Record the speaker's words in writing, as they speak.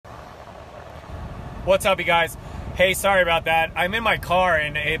What's up, you guys? Hey, sorry about that. I'm in my car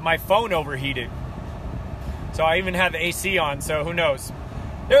and my phone overheated. So I even had the AC on, so who knows?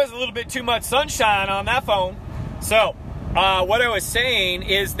 There was a little bit too much sunshine on that phone. So, what I was saying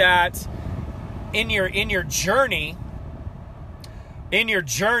is that in your journey,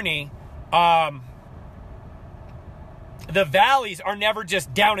 the valleys are never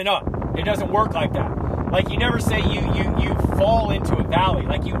just down and up. It doesn't work like that. Like, you never say you fall into a valley.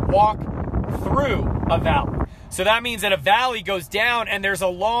 Like, you walk through a valley. So that means that a valley goes down and there's a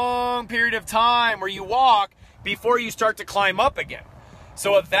long period of time where you walk before you start to climb up again.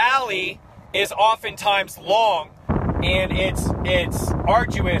 So a valley is oftentimes long and it's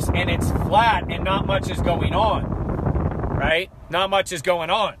arduous and it's flat and not much is going on, right? Not much is going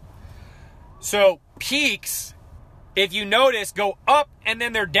on. So peaks, if you notice, go up and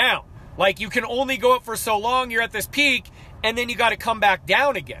then they're down. Like, you can only go up for so long, you're at this peak, and then you got to come back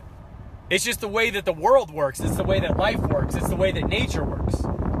down again. It's just the way that the world works. It's the way that life works. It's the way that nature works,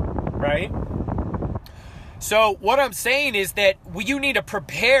 right? So what I'm saying is that you need to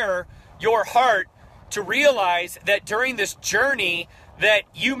prepare your heart to realize that during this journey that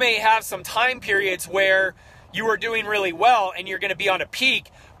you may have some time periods where you are doing really well and you're going to be on a peak,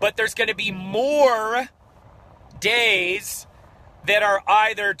 but there's going to be more days that are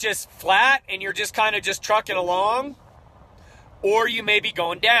either just flat and you're just kind of just trucking along, or you may be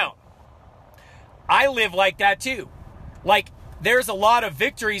going down. I live like that too. Like, there's a lot of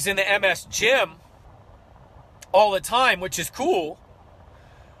victories in the MS gym all the time, which is cool.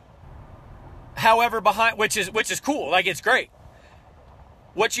 However, which is cool. Like, it's great.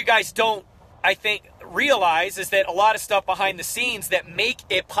 What you guys don't, I think, realize is that a lot of stuff behind the scenes that make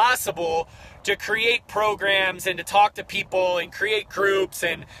it possible to create programs and to talk to people and create groups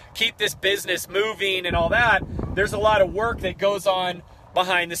and keep this business moving and all that, there's a lot of work that goes on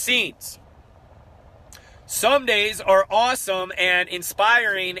behind the scenes. Some days are awesome and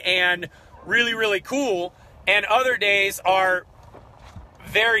inspiring and really, really cool, and other days are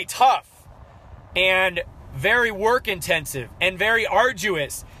very tough and very work intensive and very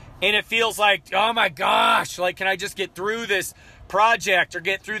arduous. And it feels like, oh my gosh, like, can I just get through this project or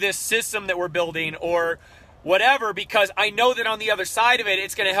get through this system that we're building or whatever, because I know that on the other side of it,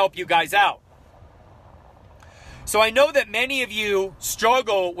 it's going to help you guys out. So I know that many of you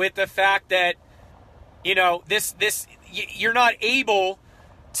struggle with the fact that, you know, you're not able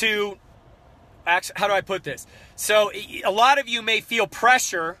to, actually, how do I put this? So a lot of you may feel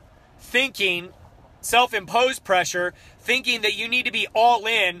pressure, self-imposed pressure, thinking that you need to be all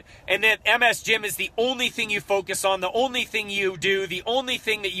in and that MS Gym is the only thing you focus on, the only thing you do, the only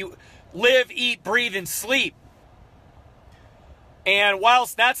thing that you live, eat, breathe, and sleep. And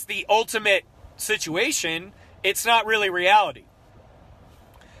whilst that's the ultimate situation, it's not really reality.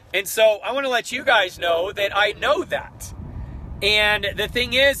 And so I want to let you guys know that I know that. And the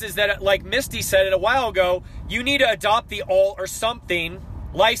thing is that, like Misty said it a while ago, you need to adopt the all or something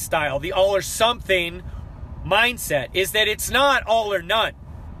lifestyle, the all or something mindset, is that it's not all or none.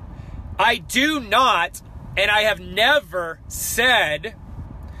 I do not, and I have never said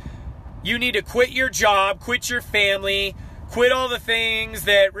you need to quit your job, quit your family, quit all the things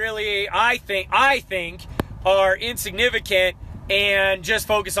that really I think are insignificant and just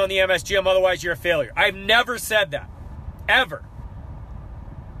focus on the MS Gym, otherwise you're a failure. I've never said that, ever.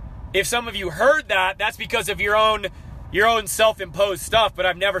 If some of you heard that, that's because of your own self-imposed stuff, but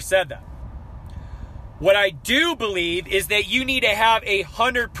I've never said that. What I do believe is that you need to have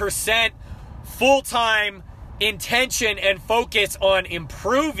 100% full-time intention and focus on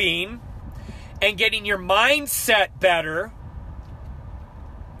improving and getting your mindset better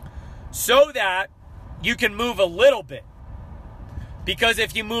so that you can move a little bit. Because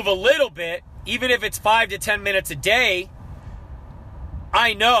if you move a little bit, even if it's 5 to 10 minutes a day,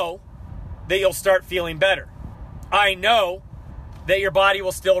 I know that you'll start feeling better. I know that your body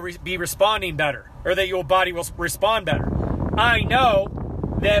will still be responding better, or that your body will respond better. I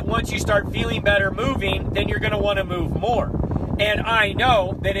know that once you start feeling better moving, then you're going to want to move more. And I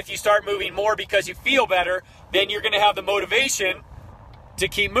know that if you start moving more because you feel better, then you're going to have the motivation to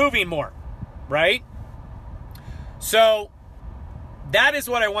keep moving more, right? So that is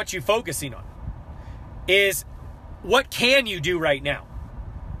what I want you focusing on, is what can you do right now?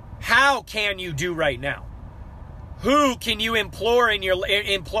 How can you do right now? Who can you implore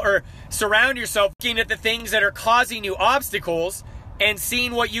or surround yourself looking at the things that are causing you obstacles and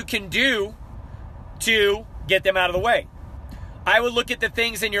seeing what you can do to get them out of the way? I would look at the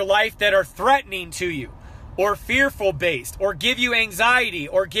things in your life that are threatening to you or fearful based or give you anxiety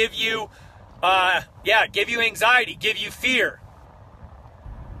or give you anxiety, give you fear.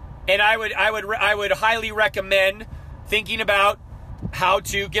 And I would highly recommend thinking about how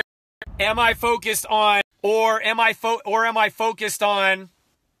to get. Am I focused on, or am I focused on?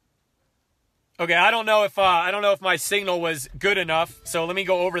 Okay, I don't know if my signal was good enough. So let me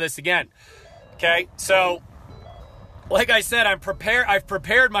go over this again. Okay, so like I said, I've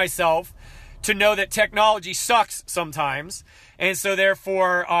prepared myself to know that technology sucks sometimes. And so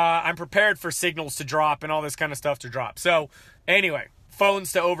therefore, I'm prepared for signals to drop and all this kind of stuff to drop. So anyway,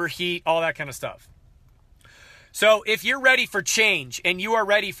 phones to overheat, all that kind of stuff. So if you're ready for change and you are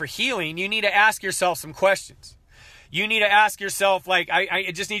ready for healing, you need to ask yourself some questions. You need to ask yourself, like,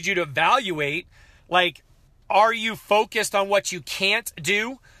 I just need you to evaluate, like, are you focused on what you can't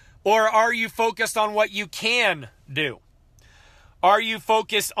do, or are you focused on what you can do? Are you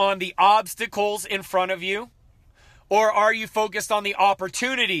focused on the obstacles in front of you, or are you focused on the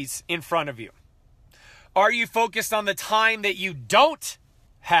opportunities in front of you? Are you focused on the time that you don't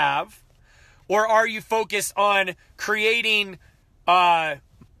have, or are you focused on creating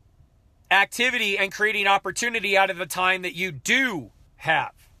activity and creating opportunity out of the time that you do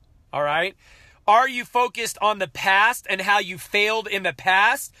have? All right? Are you focused on the past and how you failed in the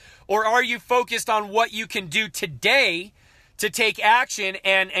past, or are you focused on what you can do today to take action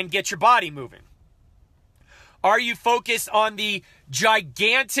and get your body moving? Are you focused on the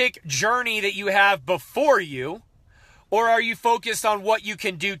gigantic journey that you have before you, or are you focused on what you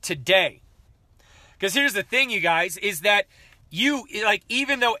can do today? Because here's the thing, you guys, is that you, like,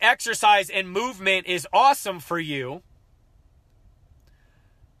 even though exercise and movement is awesome for you,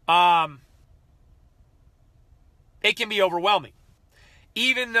 it can be overwhelming.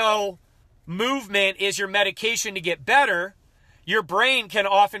 Even though movement is your medication to get better, your brain can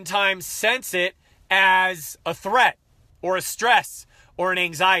oftentimes sense it as a threat or a stress or an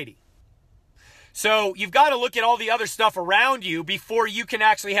anxiety. So you've got to look at all the other stuff around you before you can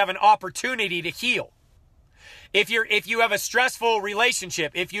actually have an opportunity to heal. If you have a stressful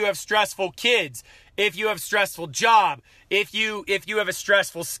relationship, if you have stressful kids, if you have a stressful job, if you have a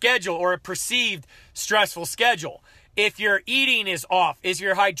stressful schedule or a perceived stressful schedule, if your eating is off, if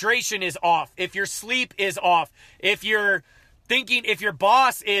your hydration is off, if your sleep is off, if your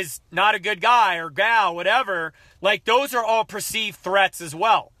boss is not a good guy or gal, whatever, like, those are all perceived threats as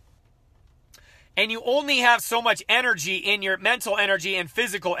well. And you only have so much energy in your mental energy and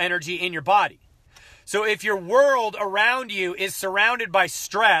physical energy in your body. So if your world around you is surrounded by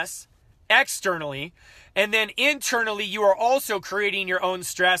stress externally, and then internally you are also creating your own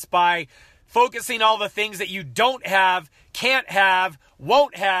stress by focusing all the things that you don't have, can't have,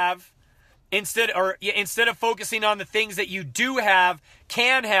 won't have, instead of focusing on the things that you do have,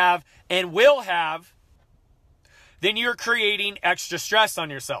 can have, and will have, then you're creating extra stress on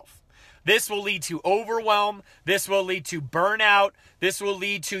yourself. This will lead to overwhelm. This will lead to burnout. This will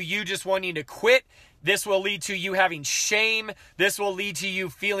lead to you just wanting to quit. This will lead to you having shame. This will lead to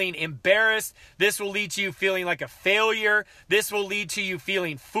you feeling embarrassed. This will lead to you feeling like a failure. This will lead to you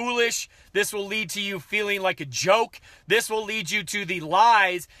feeling foolish. This will lead to you feeling like a joke. This will lead you to the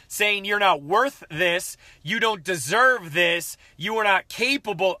lies saying you're not worth this. You don't deserve this. You are not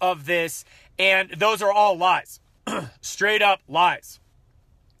capable of this. And those are all lies. Straight up lies.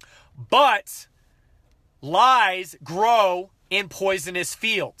 But lies grow in poisonous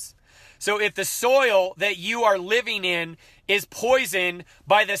fields. So if the soil that you are living in is poisoned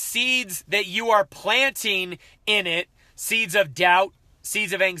by the seeds that you are planting in it, seeds of doubt,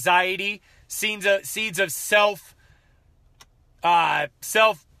 seeds of anxiety, seeds of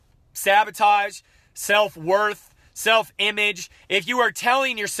self-sabotage, self-worth, self-image, if you are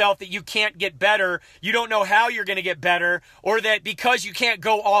telling yourself that you can't get better, you don't know how you're going to get better, or that because you can't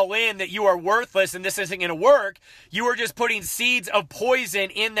go all in that you are worthless and this isn't going to work, you are just putting seeds of poison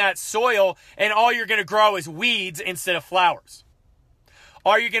in that soil, and all you're going to grow is weeds instead of flowers.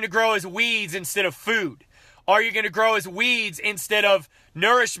 All you're going to grow is weeds instead of food. All you're going to grow is weeds instead of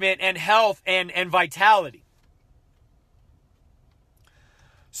nourishment and health and vitality.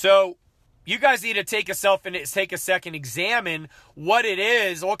 So you guys need to take a second, examine what it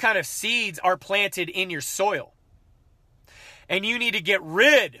is, what kind of seeds are planted in your soil. And you need to get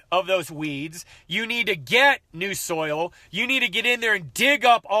rid of those weeds. You need to get new soil. You need to get in there and dig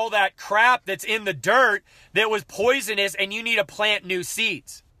up all that crap that's in the dirt that was poisonous, and you need to plant new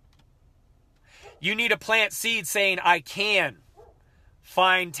seeds. You need to plant seeds saying, I can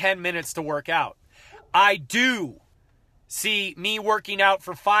find 10 minutes to work out. I do see me working out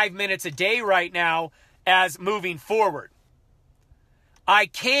for 5 minutes a day right now as moving forward. I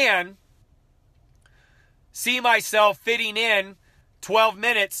can see myself fitting in 12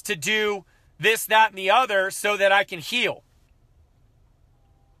 minutes to do this, that, and the other so that I can heal.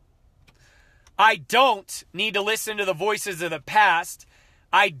 I don't need to listen to the voices of the past.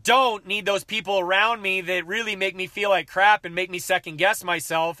 I don't need those people around me that really make me feel like crap and make me second guess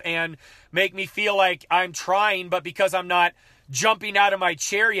myself and make me feel like I'm trying, but because I'm not jumping out of my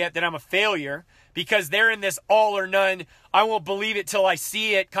chair yet, that I'm a failure, because they're in this all or none, I won't believe it till I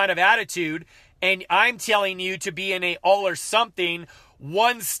see it kind of attitude. And I'm telling you to be in a all or something.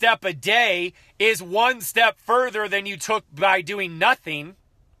 One step a day is one step further than you took by doing nothing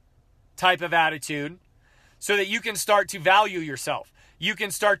type of attitude, so that you can start to value yourself. You can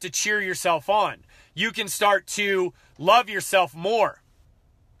start to cheer yourself on. You can start to love yourself more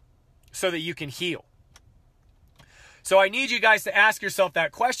so that you can heal. So I need you guys to ask yourself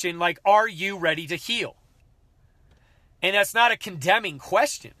that question, like, are you ready to heal? And that's not a condemning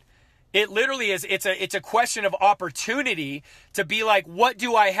question. It literally is, it's a question of opportunity to be like, what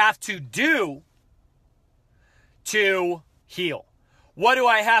do I have to do to heal? What do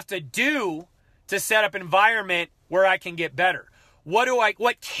I have to do to set up an environment where I can get better? What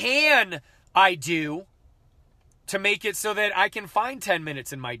can I do to make it so that I can find 10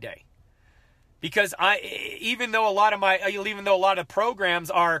 minutes in my day? Because even though a lot of programs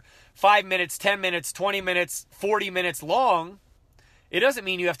are 5 minutes, 10 minutes, 20 minutes, 40 minutes long, it doesn't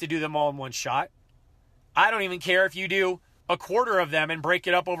mean you have to do them all in one shot. I don't even care if you do a quarter of them and break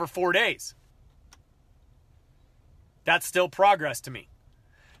it up over 4 days. That's still progress to me.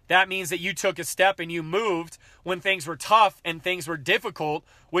 That means that you took a step and you moved when things were tough and things were difficult,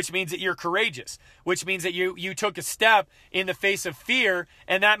 which means that you're courageous, which means that you took a step in the face of fear,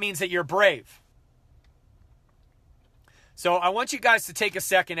 and that means that you're brave. So I want you guys to take a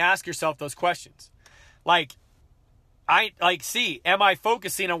second and ask yourself those questions. Am I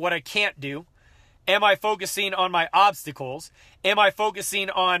focusing on what I can't do? Am I focusing on my obstacles? Am I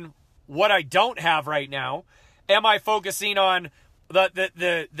focusing on what I don't have right now? Am I focusing on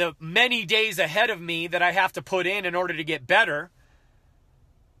the many days ahead of me that I have to put in order to get better?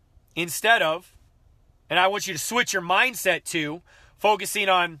 Instead of, and I want you to switch your mindset to focusing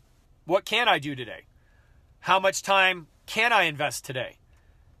on, what can I do today? How much time can I invest today?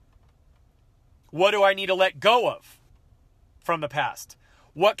 What do I need to let go of from the past?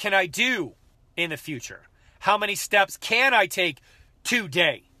 What can I do in the future? How many steps can I take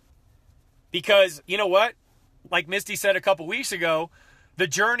today? Because you know what? Like Misty said a couple weeks ago, the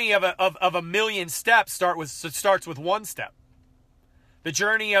journey of a million steps starts with one step. The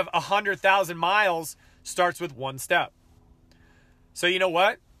journey of 100,000 miles starts with one step. So you know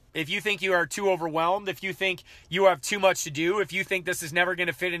what? If you think you are too overwhelmed, if you think you have too much to do, if you think this is never going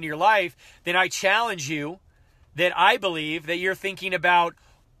to fit into your life, then I challenge you that I believe that you're thinking about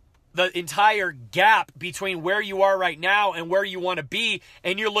the entire gap between where you are right now and where you want to be,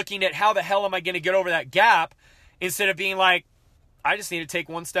 and you're looking at how the hell am I going to get over that gap, instead of being like, I just need to take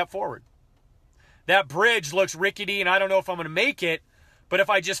one step forward. That bridge looks rickety and I don't know if I'm going to make it, but if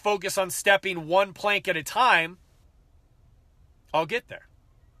I just focus on stepping one plank at a time, I'll get there.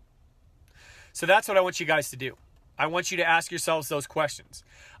 So that's what I want you guys to do. I want you to ask yourselves those questions.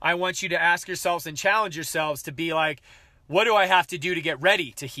 I want you to ask yourselves and challenge yourselves to be like, what do I have to do to get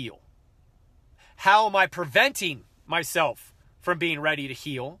ready to heal? How am I preventing myself from being ready to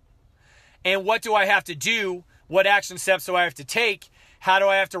heal? And what do I have to do? What action steps do I have to take? How do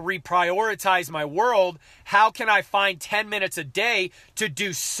I have to reprioritize my world? How can I find 10 minutes a day to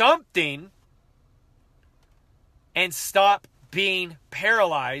do something and stop being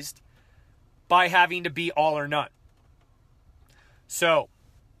paralyzed by having to be all or none? So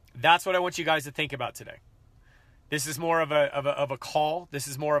that's what I want you guys to think about today. This is more of a call. This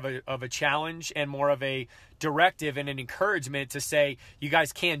is more of a challenge and more of a directive and an encouragement to say, you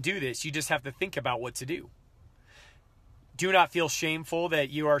guys can do this. You just have to think about what to do. Do not feel shameful that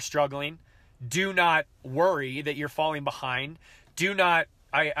you are struggling. Do not worry that you're falling behind. Do not,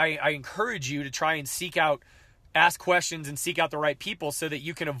 I encourage you to try and ask questions and seek out the right people so that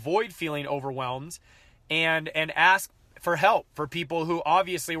you can avoid feeling overwhelmed, and ask for help for people who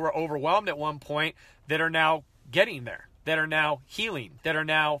obviously were overwhelmed at one point that are now getting there, that are now healing, that are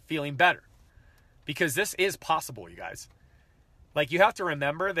now feeling better. Because this is possible, you guys. Like, you have to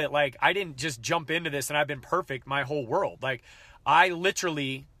remember that, like, I didn't just jump into this and I've been perfect my whole world. Like, I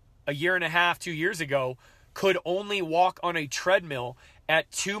literally, a year and a half, 2 years ago, could only walk on a treadmill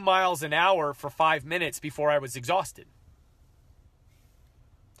at 2 miles an hour for 5 minutes before I was exhausted.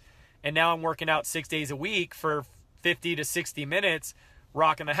 And now I'm working out 6 days a week for 50 to 60 minutes,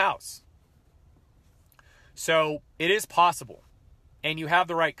 rocking the house. So it is possible. And you have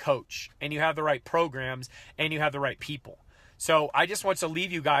the right coach, and you have the right programs, and you have the right people. So I just want to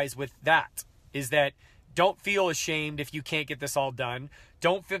leave you guys with that, is that don't feel ashamed if you can't get this all done.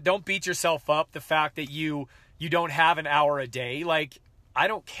 Don't beat yourself up the fact that you don't have an hour a day. Like, I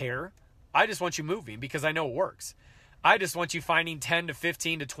don't care. I just want you moving because I know it works. I just want you finding 10 to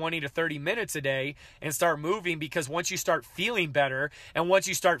 15 to 20 to 30 minutes a day and start moving, because once you start feeling better and once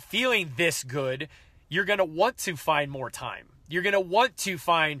you start feeling this good, you're going to want to find more time. You're going to want to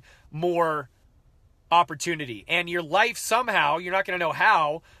find more opportunity. And your life somehow, you're not going to know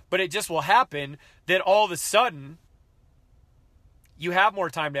how, but it just will happen that all of a sudden you have more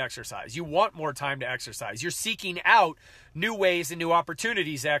time to exercise. You want more time to exercise. You're seeking out new ways and new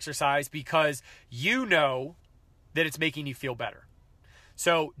opportunities to exercise because you know that it's making you feel better.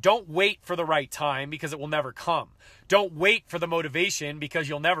 So don't wait for the right time, because it will never come. Don't wait for the motivation, because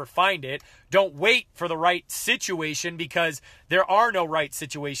you'll never find it. Don't wait for the right situation, because there are no right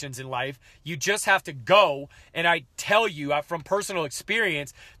situations in life. You just have to go. And I tell you from personal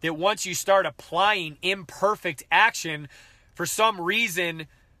experience that once you start applying imperfect action, for some reason,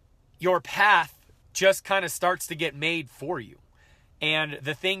 your path just kind of starts to get made for you. And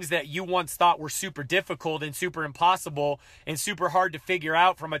the things that you once thought were super difficult and super impossible and super hard to figure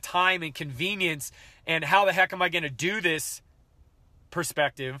out from a time and convenience and how the heck am I going to do this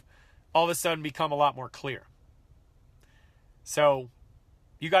perspective, all of a sudden become a lot more clear. So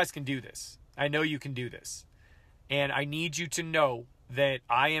you guys can do this. I know you can do this. And I need you to know that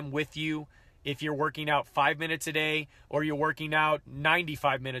I am with you. If you're working out 5 minutes a day or you're working out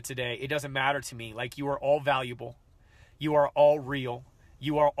 95 minutes a day, it doesn't matter to me. Like, you are all valuable. You are all real.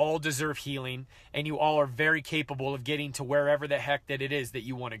 You are all deserve healing, and you all are very capable of getting to wherever the heck that it is that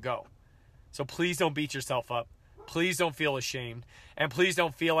you want to go. So please don't beat yourself up. Please don't feel ashamed. And please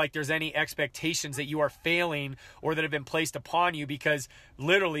don't feel like there's any expectations that you are failing or that have been placed upon you, because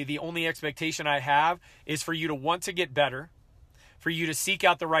literally the only expectation I have is for you to want to get better, for you to seek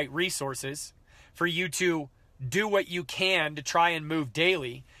out the right resources, for you to do what you can to try and move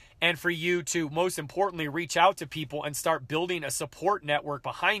daily, and for you to, most importantly, reach out to people and start building a support network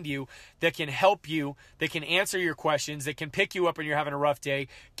behind you that can help you, that can answer your questions, that can pick you up when you're having a rough day,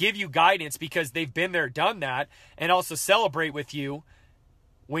 give you guidance because they've been there, done that, and also celebrate with you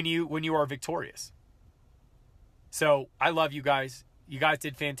when you are victorious. So I love you guys. You guys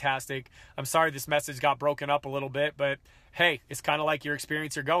did fantastic. I'm sorry this message got broken up a little bit, but hey, it's kind of like your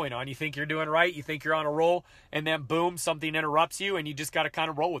experience you're going on. You think you're doing right, you think you're on a roll, and then boom, something interrupts you, and you just got to kind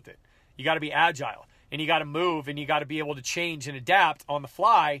of roll with it. You got to be agile, and you got to move, and you got to be able to change and adapt on the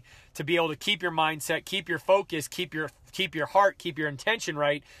fly to be able to keep your mindset, keep your focus, keep your heart, keep your intention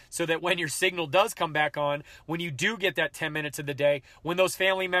right, so that when your signal does come back on, when you do get that 10 minutes of the day, when those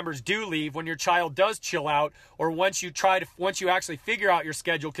family members do leave, when your child does chill out, or once you actually figure out your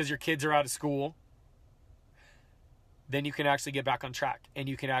schedule because your kids are out of school, then you can actually get back on track, and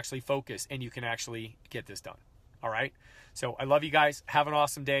you can actually focus, and you can actually get this done. All right? So I love you guys. Have an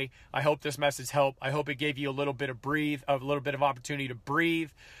awesome day. I hope this message helped. I hope it gave you a little bit of opportunity to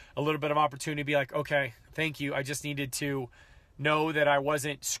breathe, a little bit of opportunity to be like, okay, thank you. I just needed to know that I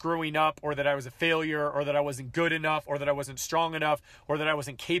wasn't screwing up, or that I was a failure, or that I wasn't good enough, or that I wasn't strong enough, or that I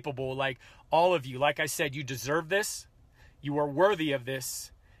wasn't capable. Like, all of you, like I said, you deserve this. You are worthy of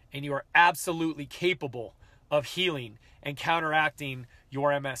this, and you are absolutely capable of healing and counteracting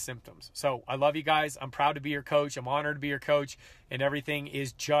your MS symptoms. So I love you guys. I'm proud to be your coach. I'm honored to be your coach, and everything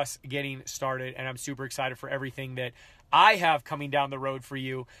is just getting started. And I'm super excited for everything that I have coming down the road for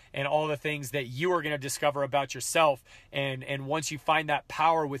you, and all the things that you are going to discover about yourself. And once you find that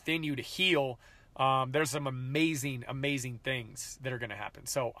power within you to heal, there's some amazing, amazing things that are going to happen.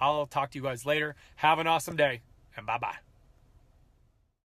 So I'll talk to you guys later. Have an awesome day, and bye-bye.